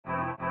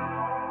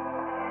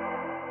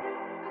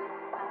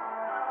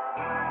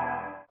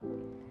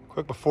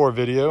Quick before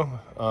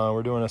video,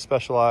 we're doing a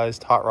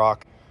specialized hot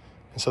rock,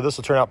 and so this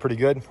will turn out pretty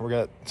good. We've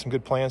got some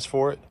good plans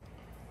for it.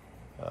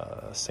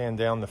 Sand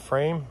down the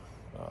frame,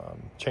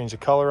 change the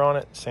color on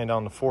it, sand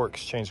down the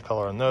forks, change the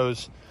color on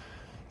those,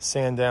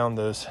 sand down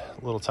those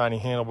little tiny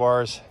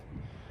handlebars,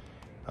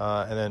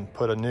 and then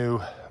put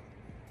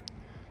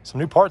some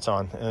new parts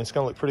on, and it's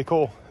gonna look pretty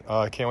cool.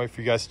 I can't wait for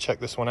you guys to check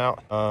this one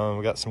out.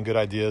 We got some good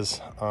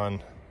ideas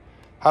on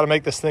how to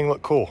make this thing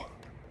look cool.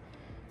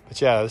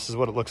 But yeah, this is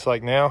what it looks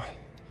like now,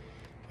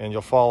 and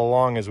you'll follow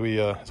along as we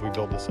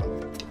build this up.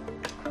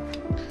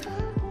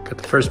 Got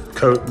the first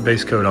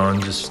base coat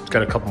on, just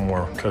got a couple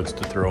more coats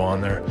to throw on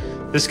there.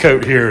 This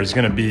coat here is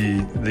gonna be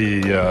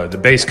the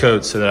base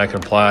coat so that I can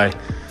apply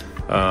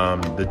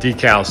the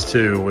decals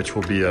too, which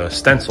will be a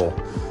stencil.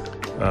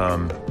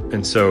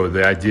 And so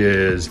the idea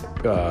is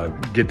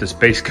get this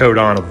base coat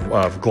on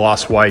of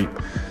gloss white,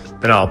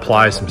 then I'll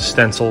apply some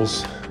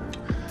stencils,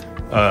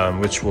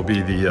 which will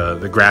be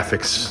the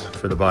graphics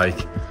for the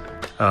bike.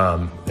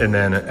 And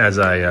then as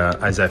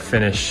I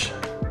finish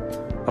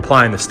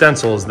applying the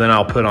stencils, then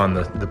I'll put on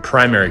the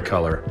primary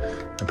color.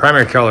 The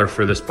primary color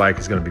for this bike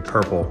is going to be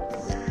purple.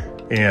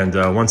 And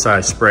once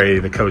I spray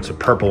the coats of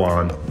purple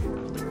on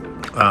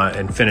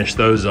and finish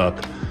those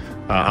up,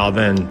 I'll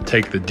then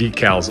take the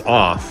decals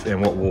off,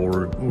 and what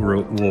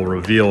we'll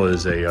reveal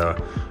is a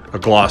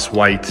gloss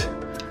white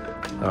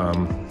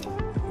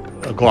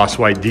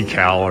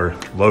decal, or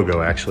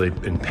logo actually,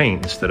 in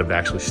paint instead of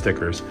actually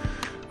stickers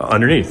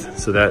underneath.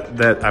 So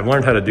that I've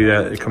learned how to do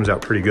that. It comes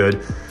out pretty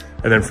good.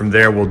 And then from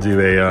there we'll do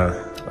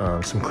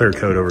some clear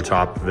coat over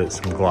top of it,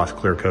 some gloss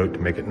clear coat to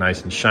make it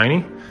nice and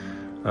shiny.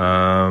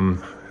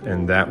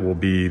 And that will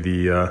be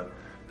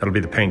that'll be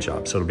the paint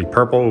job. So it'll be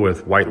purple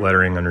with white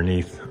lettering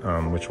underneath,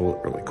 which will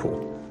look really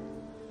cool.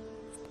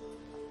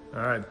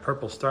 All right,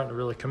 purple's starting to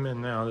really come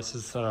in now. This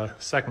is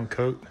second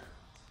coat.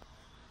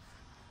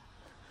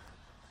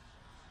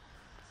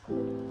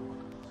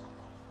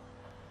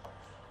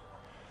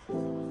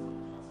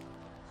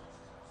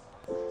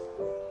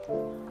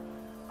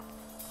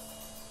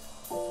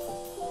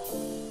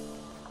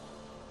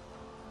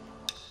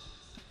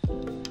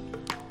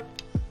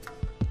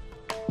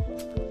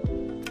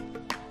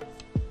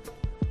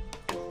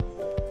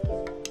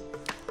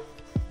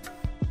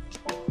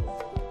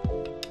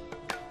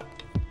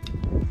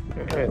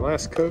 All right,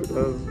 last coat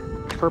of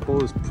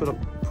purple is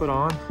put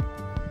on.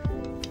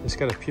 Just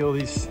got to peel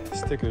these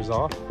stickers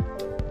off.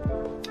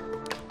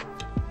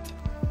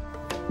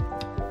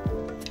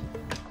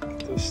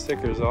 Get those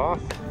stickers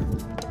off,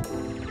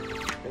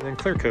 and then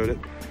clear coat it.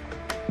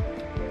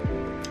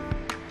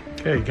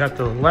 Okay, got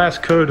the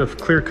last coat of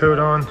clear coat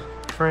on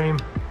frame.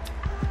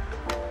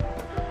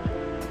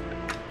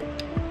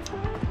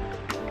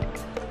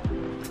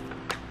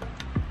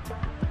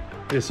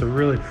 It's a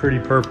really pretty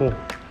purple.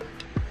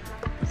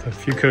 A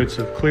few coats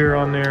of clear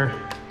on there.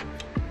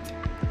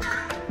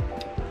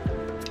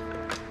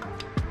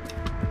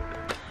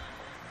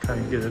 Kind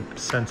of get a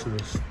sense of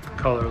this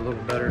color a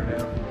little better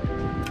now.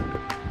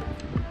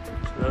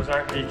 So those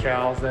aren't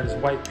decals, that is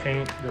white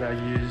paint that I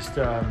used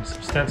some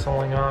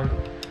stenciling on.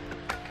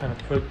 Kind of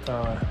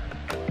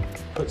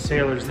put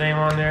Sailor's name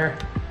on there.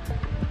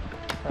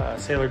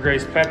 Sailor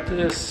Grace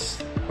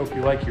Pectus, hope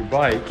you like your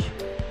bike.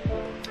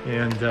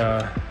 And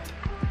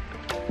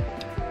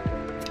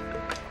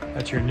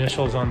that's your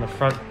initials on the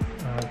front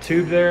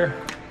tube there,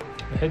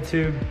 the head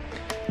tube.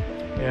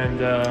 And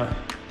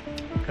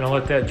gonna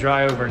let that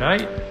dry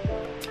overnight,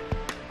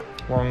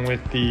 along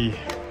with the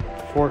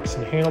forks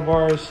and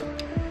handlebars,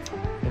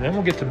 and then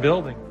we'll get to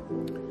building.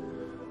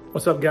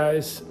 What's up,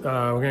 guys?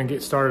 We're gonna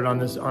get started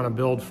on a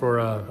build for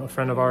a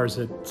friend of ours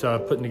that's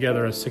putting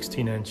together a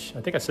 16-inch.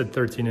 I think I said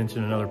 13-inch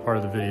in another part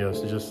of the video,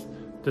 so just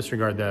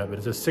disregard that. But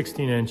it's a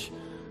 16-inch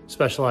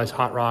specialized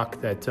hot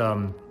rock that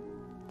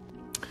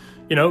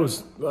you know, it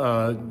was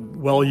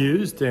well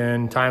used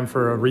and time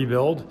for a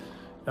rebuild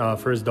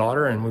for his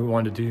daughter, and he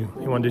wanted to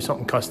do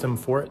something custom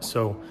for it.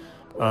 So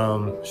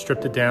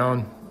stripped it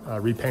down,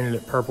 repainted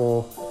it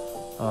purple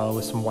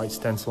with some white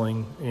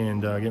stenciling,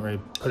 and getting ready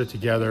to put it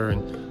together.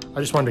 And I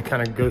just wanted to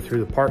kind of go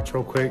through the parts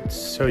real quick to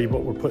show you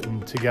what we're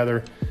putting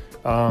together.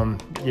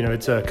 You know,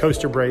 it's a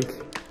coaster brake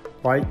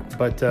bike,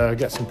 but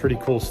got some pretty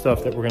cool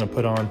stuff that we're gonna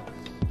put on.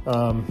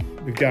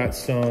 We've got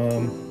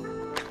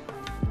some,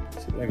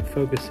 let's see if I can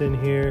focus in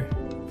here.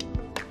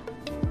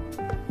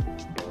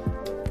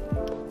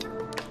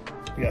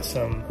 We got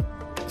some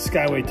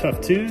Skyway Tough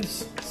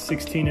 2s,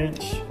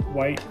 16-inch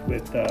white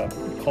with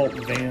Cult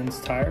Vans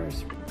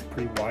tires.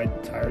 Pretty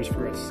wide tires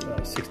for a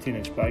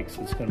 16-inch bike,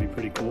 so it's gonna be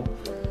pretty cool.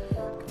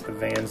 Got the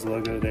Vans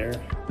logo there.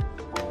 So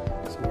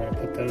we're gonna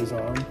put those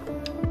on.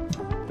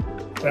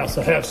 We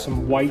also have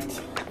some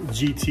white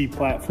GT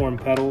platform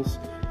pedals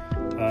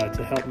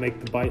to help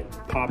make the bike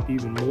pop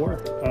even more.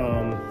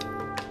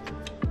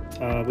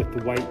 With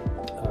the white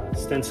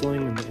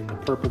stenciling in the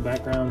purple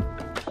background.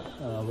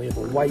 We have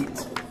a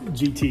white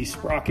GT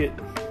sprocket.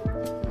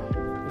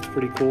 It's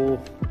pretty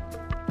cool.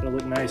 It'll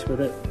look nice with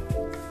it.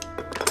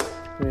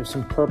 We have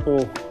some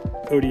purple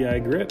ODI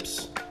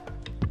grips.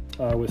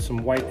 with some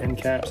white end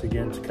caps,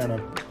 again, to kind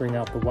of bring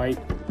out the white.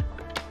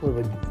 We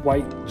have a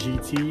white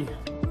GT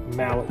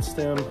mallet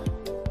stem,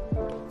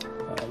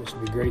 which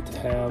would be great to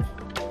have.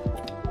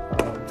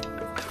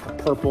 A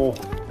purple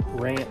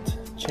Rant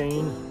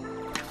chain.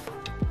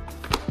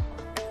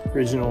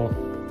 Original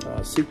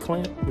seat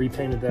clamp,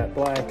 repainted that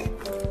black.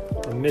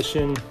 A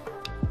Mission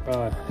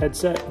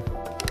headset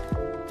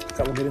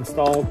that will get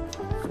installed.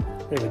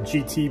 We have a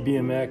GT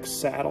BMX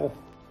saddle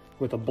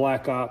with a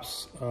Black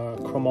Ops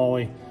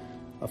chromoly,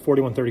 a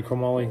 4130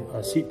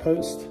 chromoly seat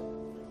post.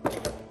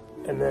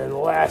 And then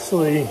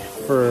lastly,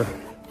 for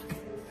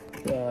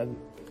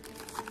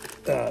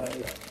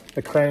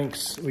the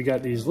cranks, we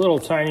got these little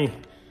tiny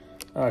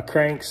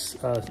cranks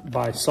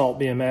by Salt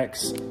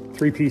BMX,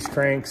 3-piece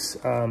cranks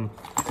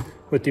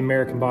with the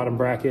American bottom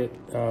bracket.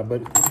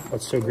 But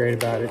what's so great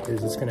about it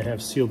is it's going to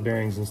have sealed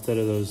bearings instead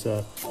of those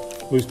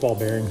loose ball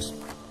bearings.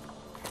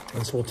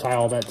 And so we'll tie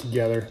all that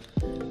together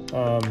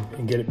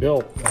and get it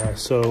built.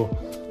 So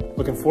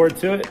looking forward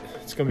to it.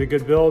 It's going to be a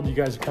good build. You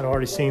guys have kind of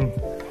already seen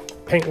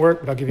paint work,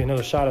 but I'll give you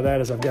another shot of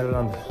that as I've got it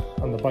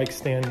on the bike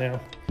stand now.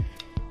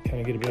 Kind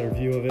of get a better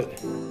view of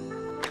it.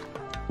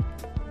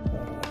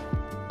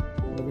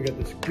 We got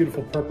this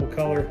beautiful purple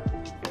color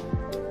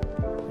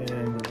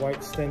and the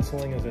white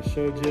stenciling as I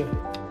showed you,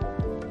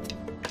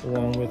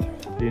 along with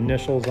the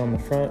initials on the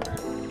front,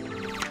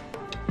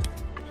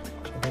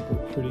 which I think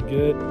look pretty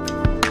good.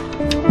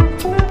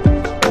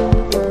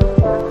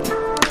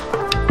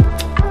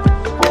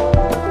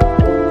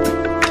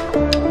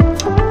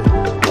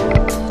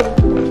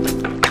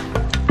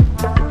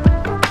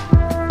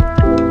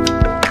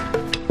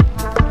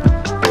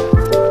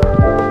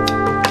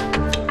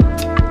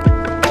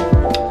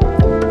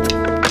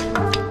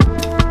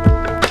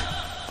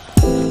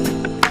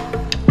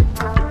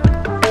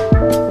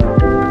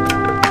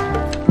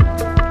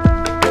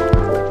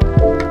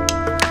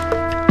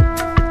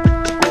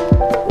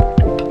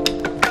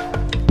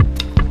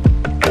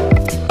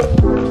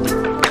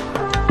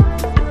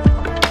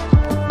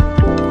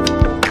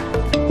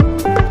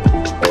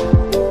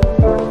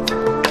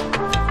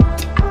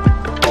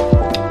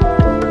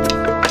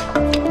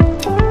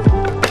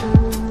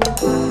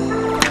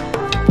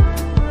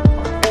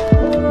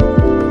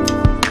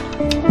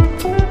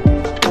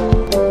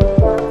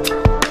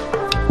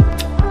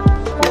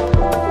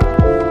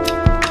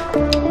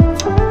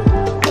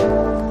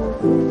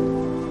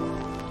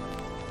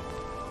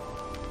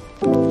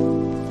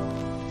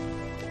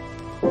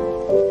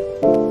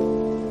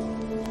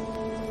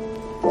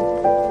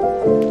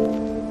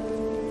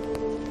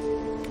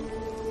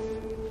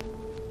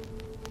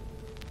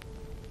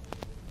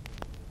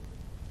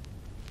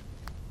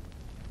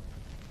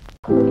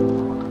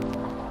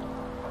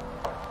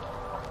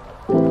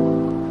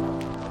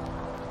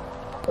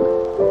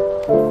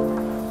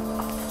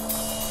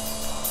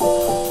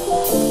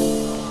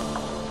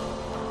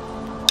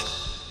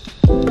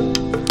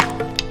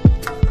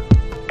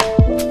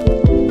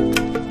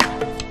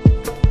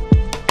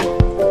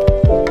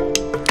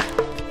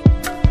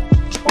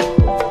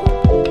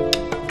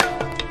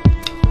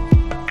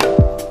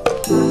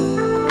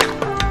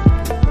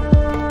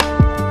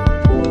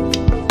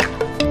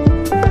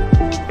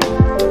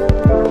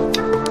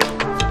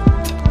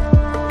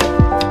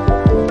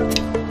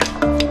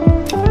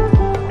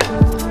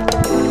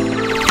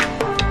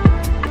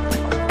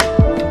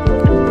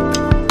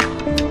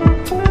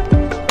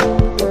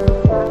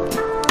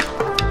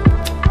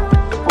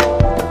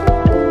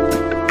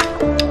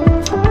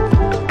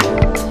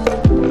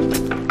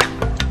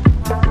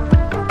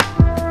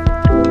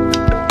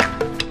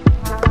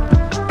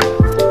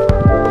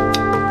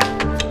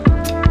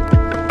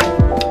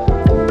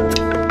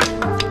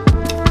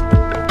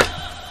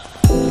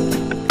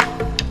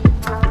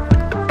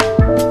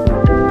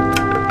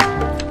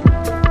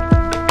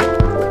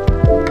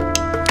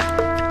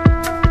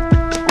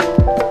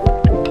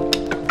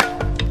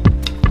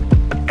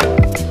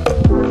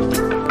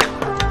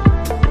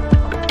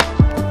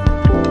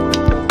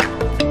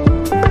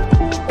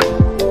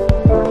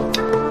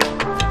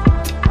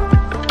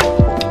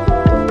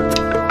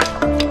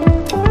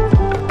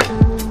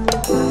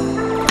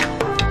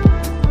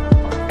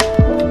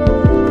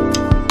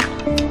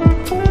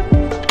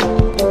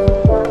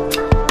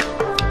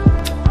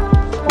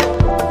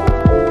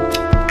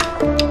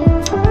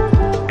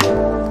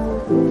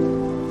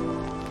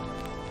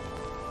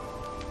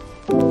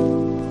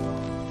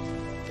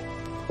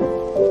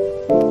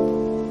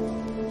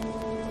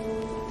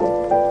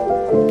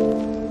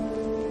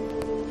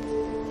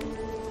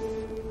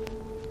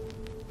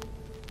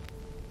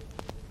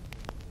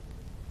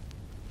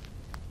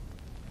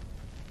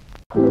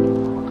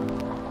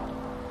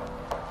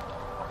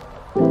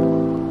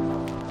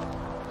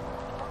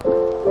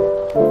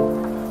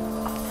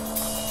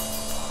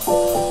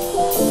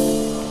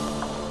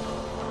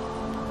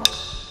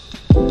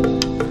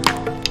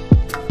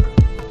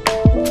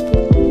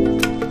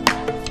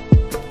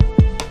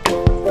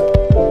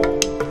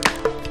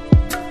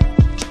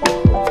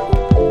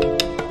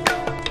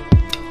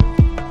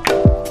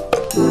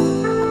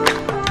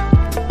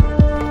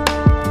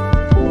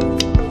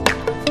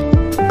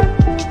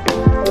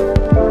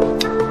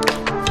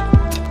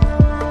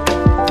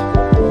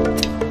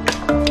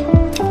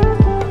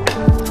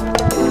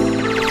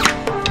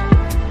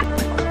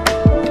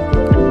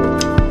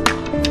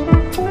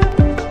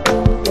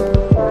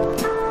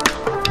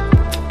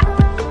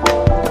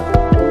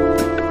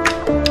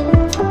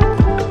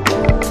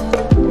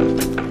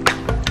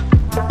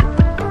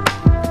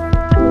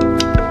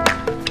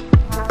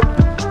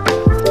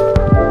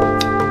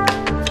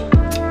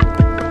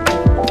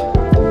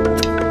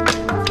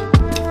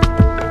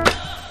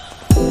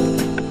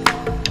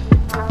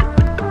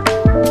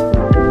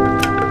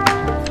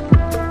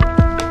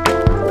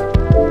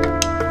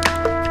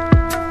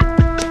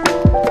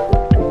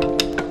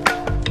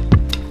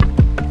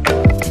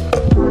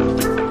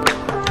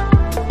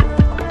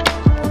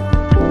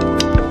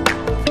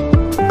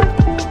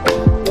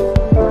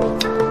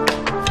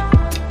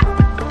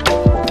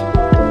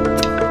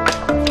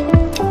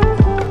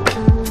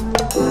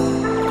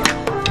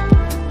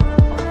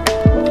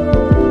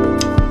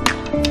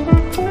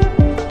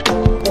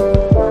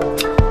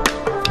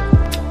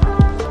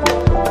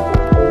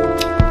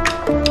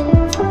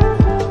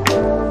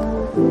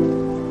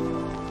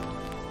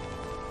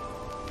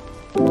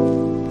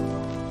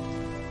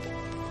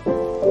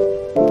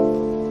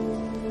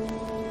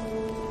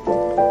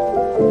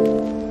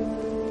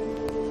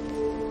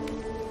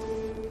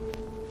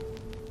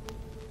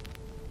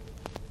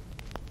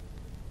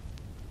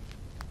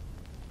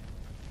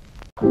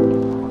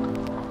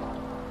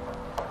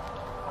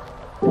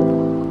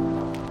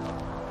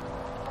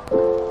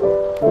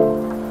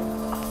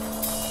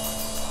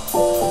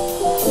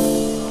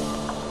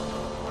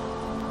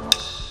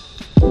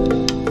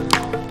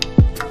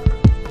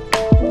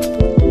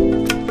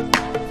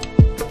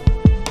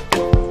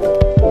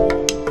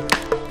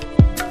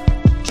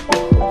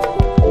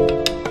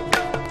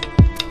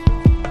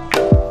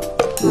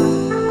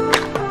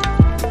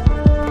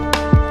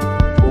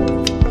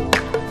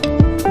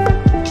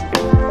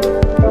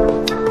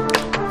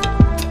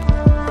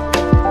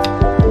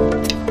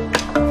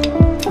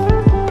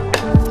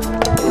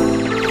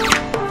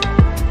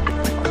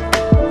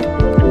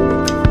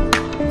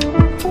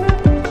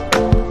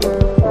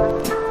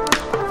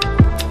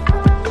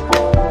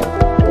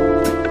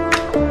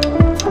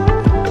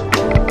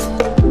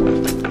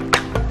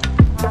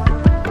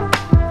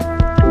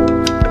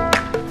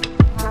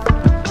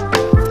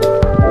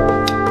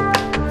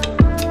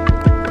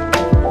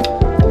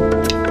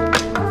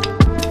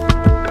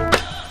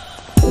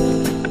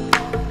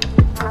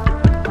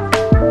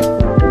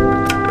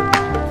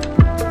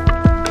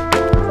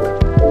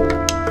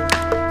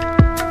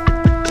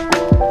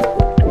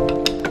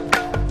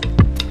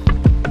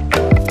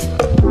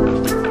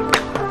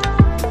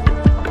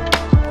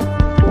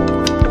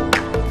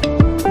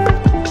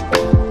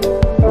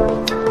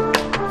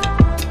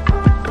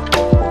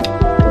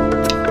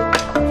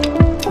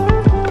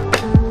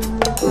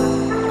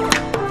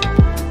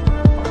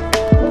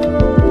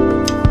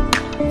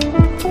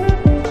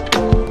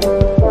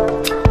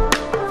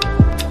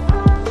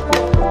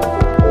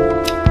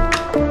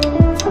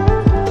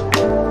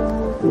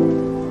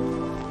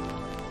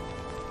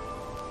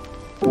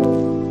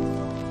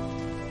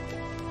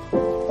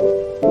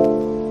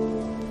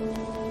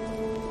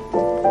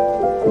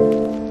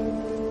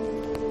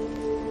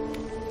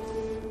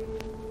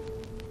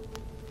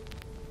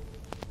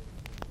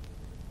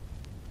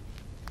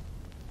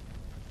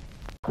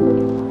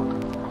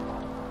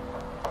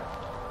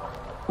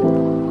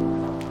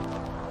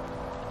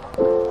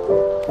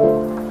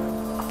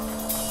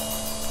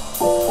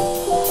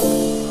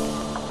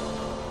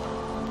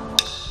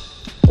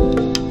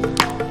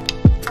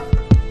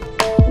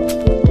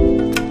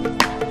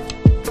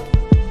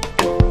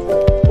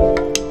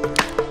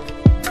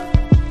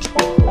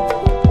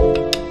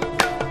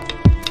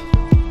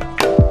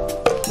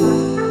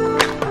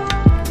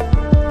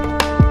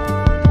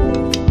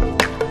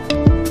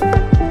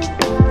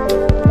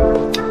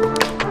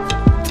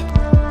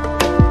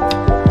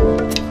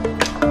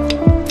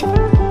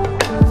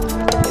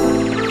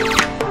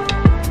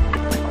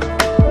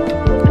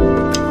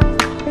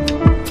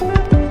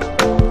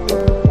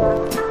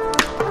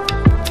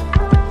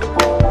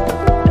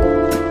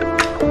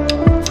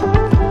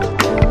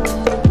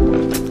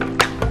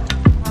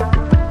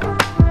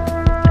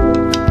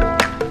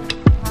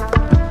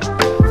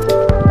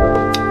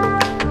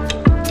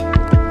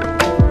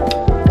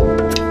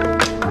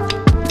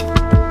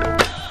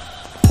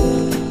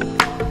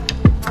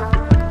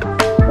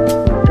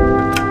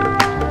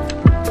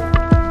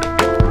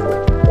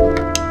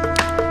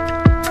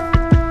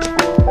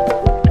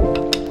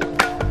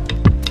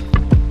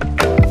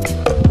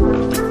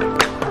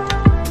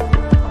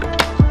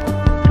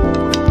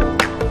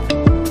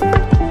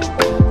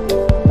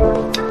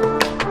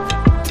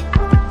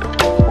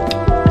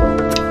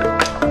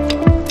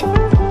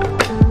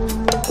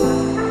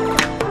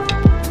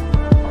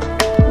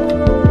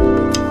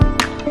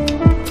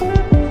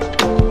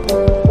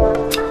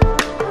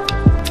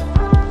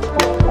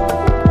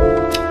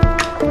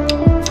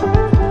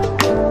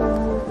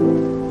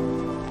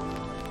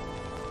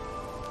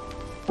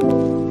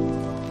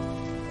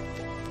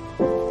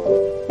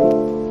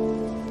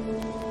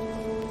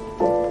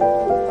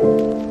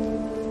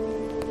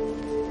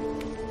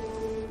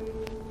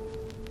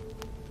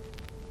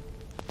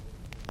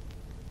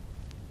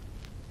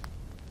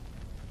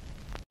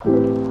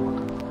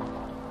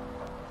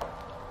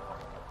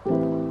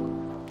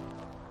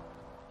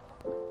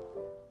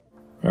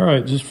 All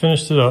right, just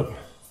finished it up.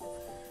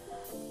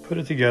 Put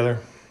it together.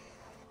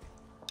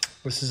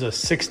 This is a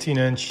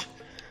 16-inch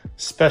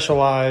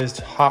specialized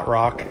hot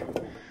rock.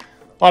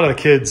 A lot of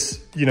the kids,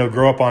 you know,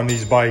 grow up on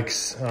these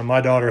bikes. My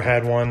daughter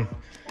had one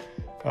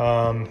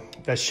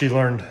that she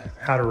learned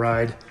how to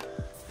ride.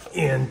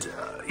 And,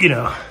 you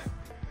know,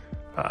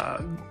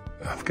 a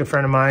good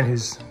friend of mine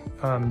who's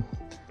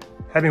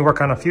had me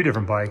work on a few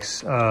different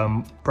bikes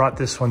brought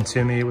this one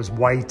to me. It was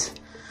white,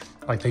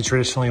 like they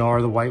traditionally are,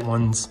 the white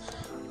ones.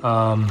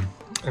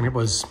 And it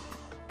was,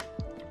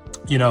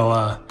 you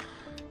know,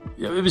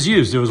 it was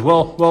used. It was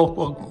well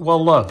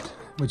loved,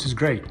 which is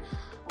great.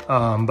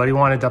 But he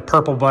wanted a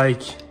purple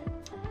bike.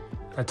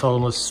 I told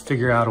him, let's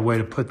figure out a way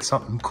to put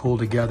something cool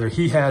together.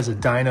 He has a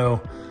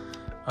dyno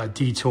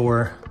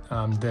Detour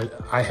that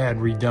I had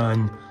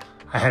redone.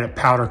 I had it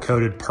powder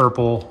coated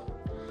purple,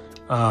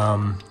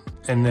 and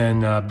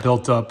then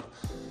built up.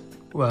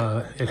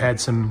 It had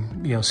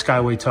some, you know,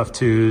 Skyway Tough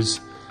 2s.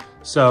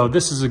 So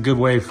this is a good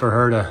way for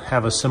her to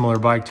have a similar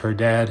bike to her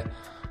dad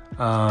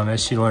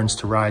as she learns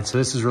to ride. So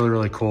this is really,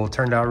 really cool. It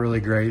turned out really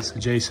great. So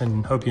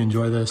Jason, hope you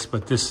enjoy this.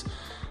 But this,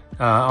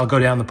 I'll go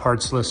down the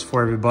parts list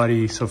for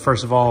everybody. So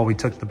first of all, we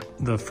took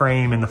the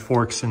frame and the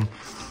forks and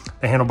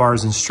the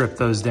handlebars and stripped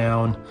those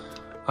down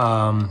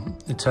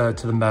to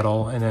the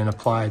metal, and then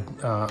applied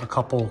a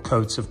couple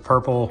coats of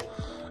purple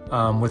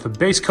with a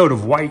base coat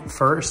of white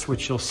first,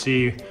 which you'll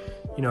see,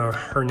 you know,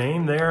 her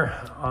name there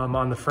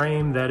on the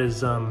frame. That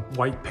is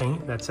white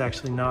paint. That's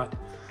actually not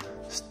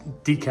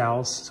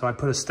decals. So I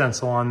put a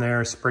stencil on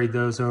there, sprayed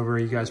those over.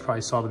 You guys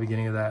probably saw the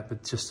beginning of that,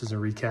 but just as a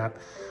recap.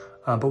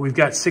 But we've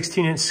got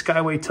 16-inch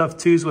Skyway Tough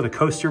 2s with a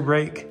coaster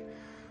brake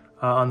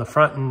on the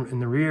front and in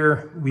the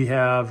rear. We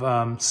have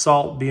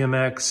Salt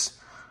BMX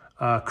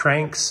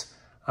cranks,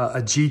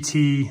 a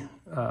GT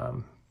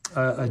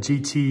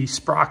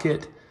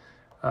sprocket,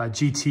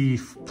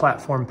 GT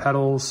platform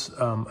pedals,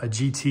 a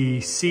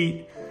GT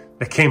seat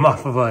that came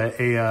off of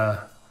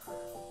a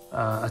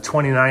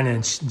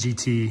 29-inch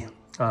GT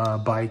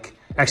bike.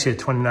 Actually, a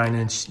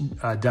 29-inch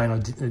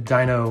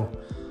dyno.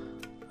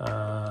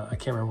 I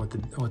can't remember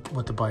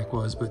what the bike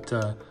was, but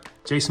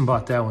Jason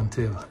bought that one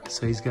too,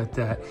 so he's got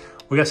that.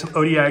 We got some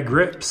ODI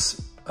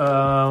grips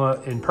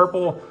in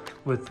purple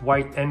with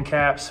white end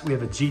caps. We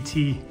have a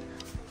GT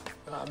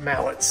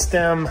mallet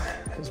stem,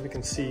 as we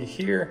can see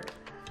here.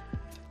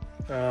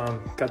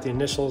 Got the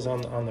initials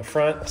on the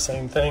front,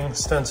 same thing,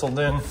 stenciled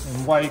in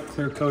white,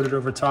 clear coated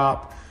over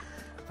top.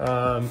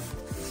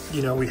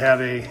 You know, we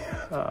have a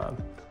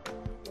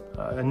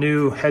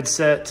new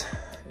headset.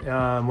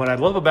 What I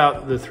love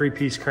about the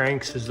 3-piece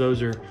cranks is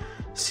those are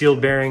sealed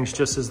bearings,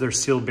 just as they're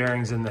sealed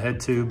bearings in the head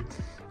tube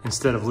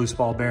instead of loose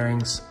ball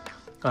bearings.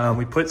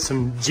 We put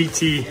some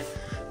GT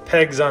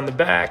pegs on the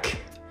back,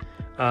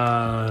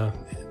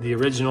 the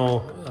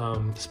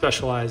original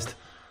specialized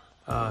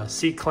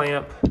seat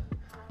clamp,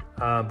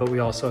 but we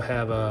also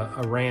have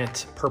a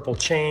Rant purple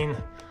chain,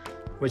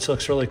 which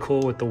looks really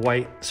cool with the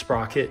white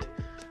sprocket.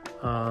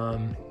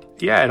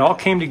 Yeah, it all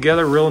came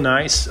together real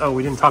nice. Oh,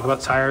 we didn't talk about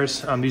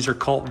tires. These are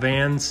Cult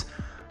Vans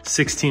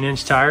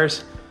 16-inch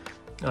tires.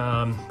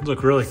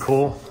 Look really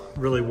cool,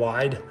 really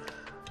wide.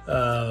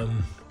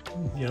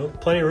 You know,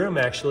 plenty of room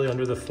actually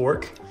under the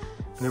fork,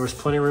 and there was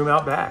plenty of room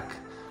out back.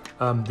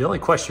 The only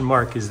question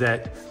mark is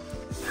that,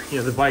 you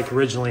know, the bike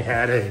originally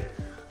had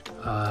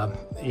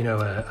you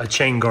know, a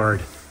chain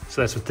guard. So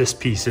that's what this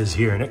piece is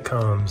here, and it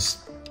comes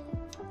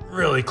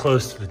really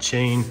close to the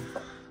chain.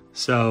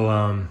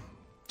 So,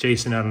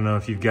 Jason, I don't know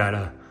if you've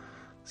got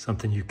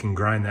something you can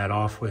grind that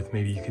off with.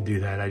 Maybe you could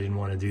do that. I didn't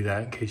want to do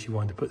that in case you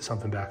wanted to put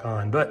something back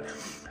on, but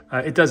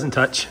it doesn't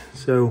touch,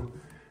 so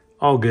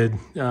all good.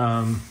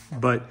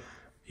 But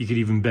you could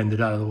even bend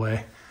it out of the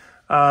way.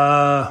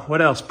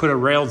 What else? Put a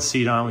railed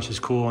seat on, which is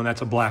cool, and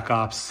that's a Black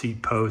Ops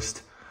seat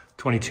post,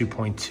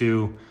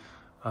 22.2,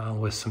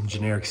 with some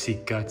generic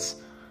seat guts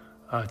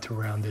to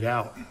round it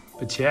out.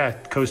 But yeah,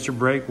 coaster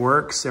brake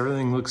works.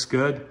 Everything looks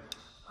good.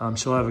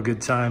 She'll have a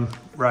good time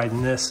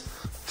riding this.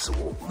 So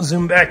we'll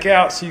zoom back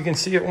out so you can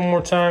see it one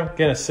more time.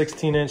 Again, a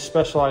 16-inch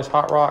specialized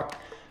hot rock.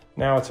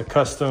 Now it's a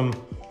custom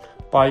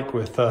bike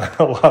with a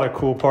lot of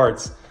cool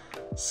parts.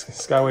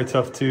 Skyway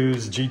Tough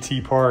 2s,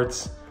 GT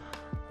parts,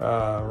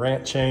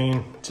 Rant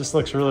chain. Just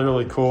looks really,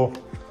 really cool.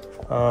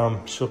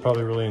 She'll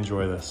probably really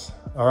enjoy this.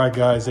 All right,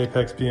 guys,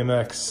 Apex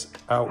BMX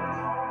out.